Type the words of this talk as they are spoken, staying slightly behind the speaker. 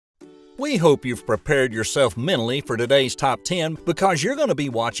We hope you've prepared yourself mentally for today's top 10 because you're going to be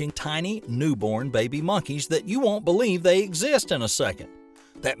watching tiny newborn baby monkeys that you won't believe they exist in a second.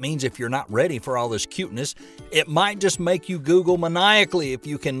 That means if you're not ready for all this cuteness, it might just make you Google maniacally if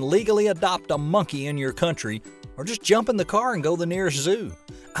you can legally adopt a monkey in your country, or just jump in the car and go to the nearest zoo.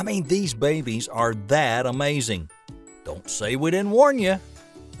 I mean, these babies are that amazing. Don't say we didn't warn you.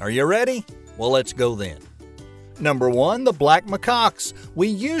 Are you ready? Well, let's go then. Number 1, the black macaques. We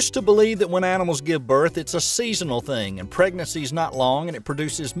used to believe that when animals give birth, it's a seasonal thing and pregnancy's not long and it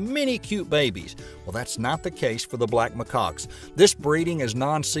produces many cute babies. Well, that's not the case for the black macaques. This breeding is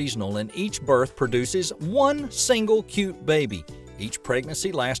non-seasonal and each birth produces one single cute baby. Each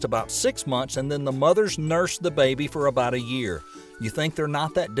pregnancy lasts about 6 months and then the mothers nurse the baby for about a year. You think they're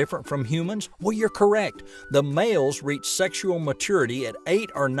not that different from humans? Well, you're correct. The males reach sexual maturity at 8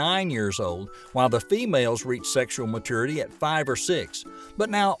 or 9 years old, while the females reach sexual maturity at 5 or 6.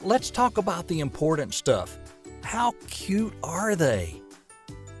 But now, let's talk about the important stuff. How cute are they?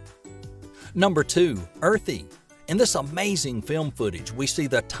 Number 2, Earthy. In this amazing film footage, we see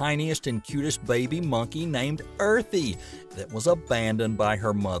the tiniest and cutest baby monkey named Earthy that was abandoned by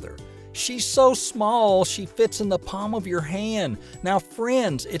her mother. She's so small, she fits in the palm of your hand. Now,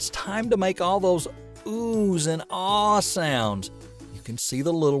 friends, it's time to make all those oohs and ah sounds. You can see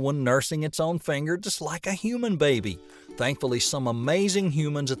the little one nursing its own finger just like a human baby. Thankfully, some amazing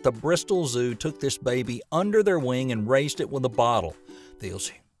humans at the Bristol Zoo took this baby under their wing and raised it with a bottle.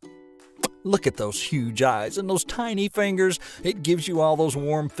 Look at those huge eyes and those tiny fingers. It gives you all those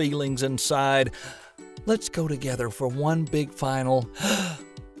warm feelings inside. Let's go together for one big final.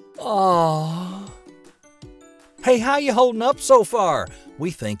 Aww. Hey, how you holding up so far? We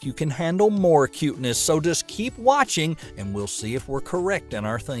think you can handle more cuteness, so just keep watching and we'll see if we're correct in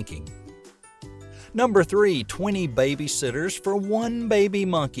our thinking. Number 3, 20 babysitters for one baby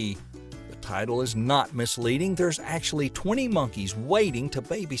monkey. The title is not misleading. There's actually 20 monkeys waiting to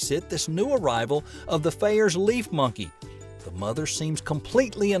babysit this new arrival of the Fayer's leaf monkey. The mother seems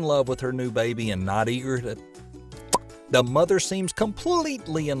completely in love with her new baby and not eager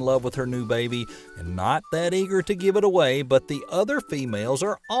to give it away, but the other females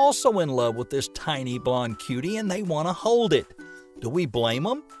are also in love with this tiny blonde cutie and they want to hold it. Do we blame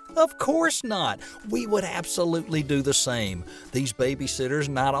them? Of course not. We would absolutely do the same. These babysitters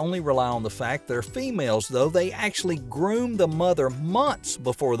not only rely on the fact they're females, though, they actually groom the mother months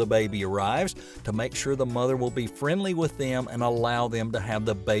before the baby arrives to make sure the mother will be friendly with them and allow them to have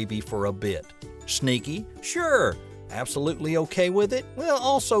the baby for a bit. Sneaky? Sure. Absolutely okay with it? Well,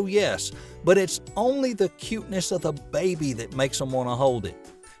 also yes, but it's only the cuteness of the baby that makes them want to hold it.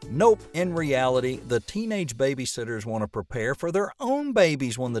 Nope, in reality, the teenage babysitters want to prepare for their own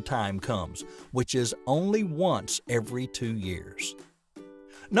babies when the time comes, which is only once every 2 years.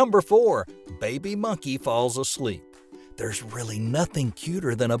 Number 4, baby monkey falls asleep. There's really nothing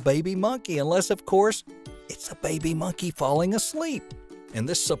cuter than a baby monkey unless, of course, it's a baby monkey falling asleep. In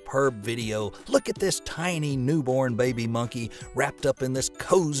this superb video, look at this tiny newborn baby monkey wrapped up in this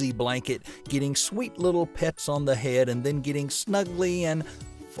cozy blanket, getting sweet little pets on the head and then getting snugly and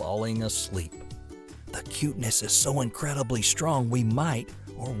falling asleep. The cuteness is so incredibly strong we might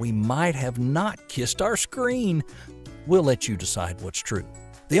have not kissed our screen. We'll let you decide what's true.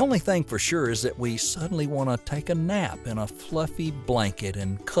 The only thing for sure is that we suddenly want to take a nap in a fluffy blanket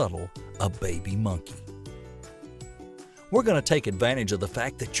and cuddle a baby monkey. We're going to take advantage of the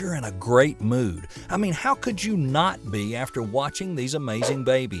fact that you're in a great mood. I mean, how could you not be after watching these amazing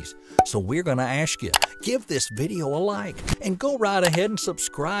babies? So we're going to ask you, give this video a like and go right ahead and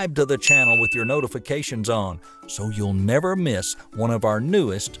subscribe to the channel with your notifications on so you'll never miss one of our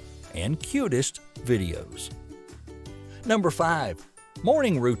newest and cutest videos. Number 5,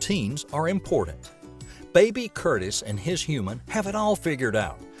 morning routines are important. Baby Curtis and his human have it all figured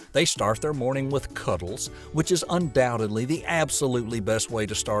out. They start their morning with cuddles, which is undoubtedly the absolutely best way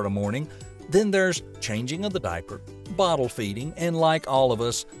to start a morning. Then there's changing of the diaper, bottle feeding, and like all of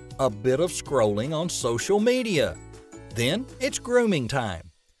us, a bit of scrolling on social media. Then it's grooming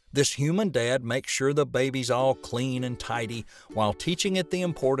time. This human dad makes sure the baby's all clean and tidy while teaching it the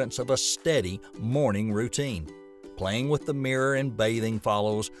importance of a steady morning routine. Playing with the mirror and bathing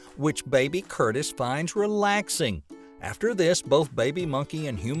follows, which baby Curtis finds relaxing. After this, both baby monkey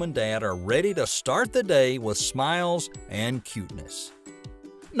and human dad are ready to start the day with smiles and cuteness.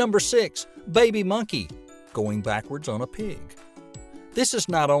 Number 6, baby monkey, going backwards on a pig. This is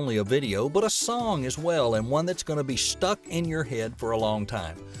not only a video, but a song as well, and one that's going to be stuck in your head for a long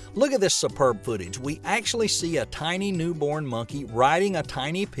time. Look at this superb footage. We actually see a tiny newborn monkey riding a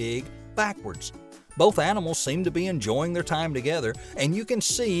tiny pig backwards. Both animals seem to be enjoying their time together, and you can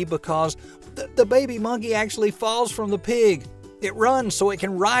see because the baby monkey actually falls from the pig. It runs so it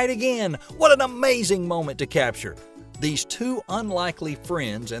can ride again. What an amazing moment to capture. These two unlikely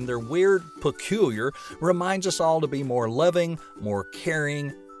friends and their weird peculiar reminds us all to be more loving, more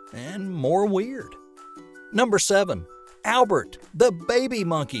caring, and more weird. Number 7. Albert, the baby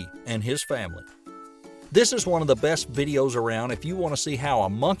monkey, and his family. This is one of the best videos around if you want to see how a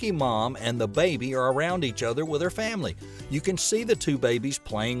monkey mom and the baby are around each other with her family. You can see the two babies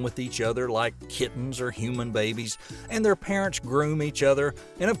playing with each other like kittens or human babies, and their parents groom each other,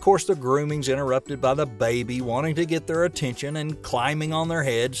 and of course the grooming's interrupted by the baby wanting to get their attention and climbing on their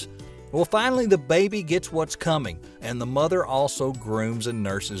heads. Well, finally the baby gets what's coming, and the mother also grooms and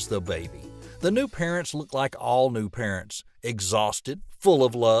nurses the baby. The new parents look like all new parents, exhausted, full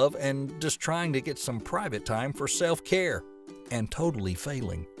of love, and just trying to get some private time for self-care, and totally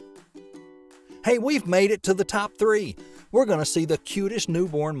failing. Hey, we've made it to the top 3. We're going to see the cutest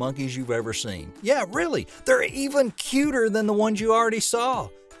newborn monkeys you've ever seen. Yeah, really, they're even cuter than the ones you already saw.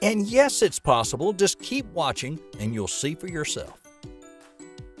 And yes, it's possible. Just keep watching and you'll see for yourself.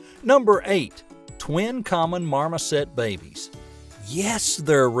 Number 8. Twin Common Marmoset babies. Yes,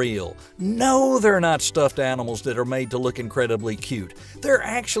 they're real. No, they're not stuffed animals that are made to look incredibly cute. They're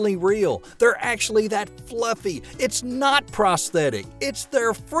actually real. They're actually that fluffy. It's not prosthetic. It's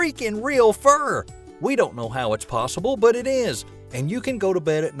their freaking real fur. We don't know how it's possible, but it is. And you can go to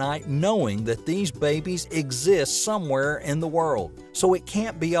bed at night knowing that these babies exist somewhere in the world. So it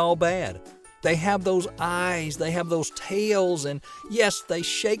can't be all bad. They have those eyes, they have those tails, and yes, they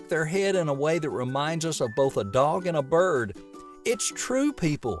shake their head in a way that reminds us of both a dog and a bird. It's true,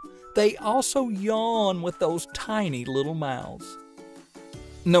 people. They also yawn with those tiny little mouths.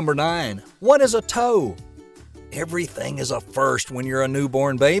 Number 9. What is a toe? Everything is a first when you're a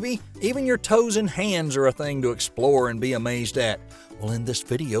newborn baby. Even your toes and hands are a thing to explore and be amazed at. Well, in this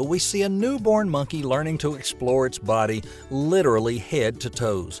video, we see a newborn monkey learning to explore its body, literally head to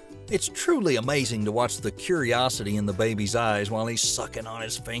toes. It's truly amazing to watch the curiosity in the baby's eyes while he's sucking on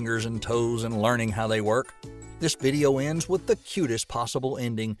his fingers and toes and learning how they work. This video ends with the cutest possible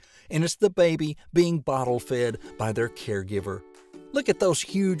ending, and it's the baby being bottle-fed by their caregiver. Look at those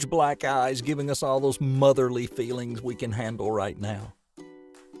huge black eyes giving us all those motherly feelings we can handle right now.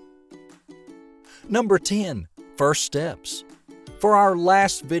 Number 10. First steps. For our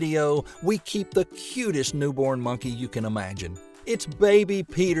last video, we keep the cutest newborn monkey you can imagine. It's baby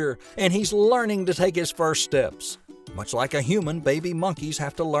Peter, and he's learning to take his first steps. Much like a human, baby monkeys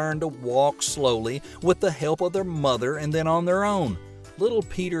have to learn to walk slowly with the help of their mother and then on their own. Little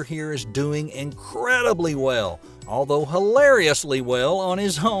Peter here is doing incredibly well, although hilariously well on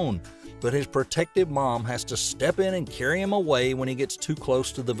his own. But his protective mom has to step in and carry him away when he gets too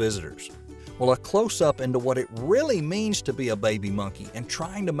close to the visitors. Well, a close-up into what it really means to be a baby monkey and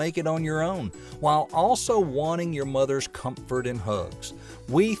trying to make it on your own, while also wanting your mother's comfort and hugs.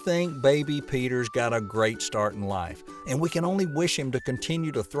 We think baby Peter's got a great start in life, and we can only wish him to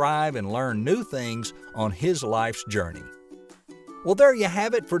continue to thrive and learn new things on his life's journey. Well, there you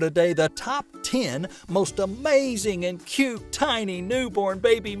have it for today, the top 10 most amazing and cute tiny newborn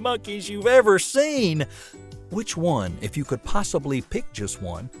baby monkeys you've ever seen. Which one, if you could possibly pick just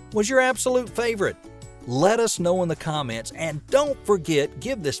one, was your absolute favorite? Let us know in the comments, and don't forget,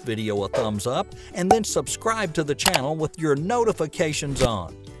 give this video a thumbs up and then subscribe to the channel with your notifications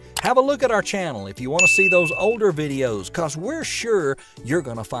on. Have a look at our channel if you want to see those older videos, because we're sure you're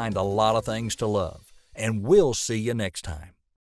going to find a lot of things to love. And we'll see you next time.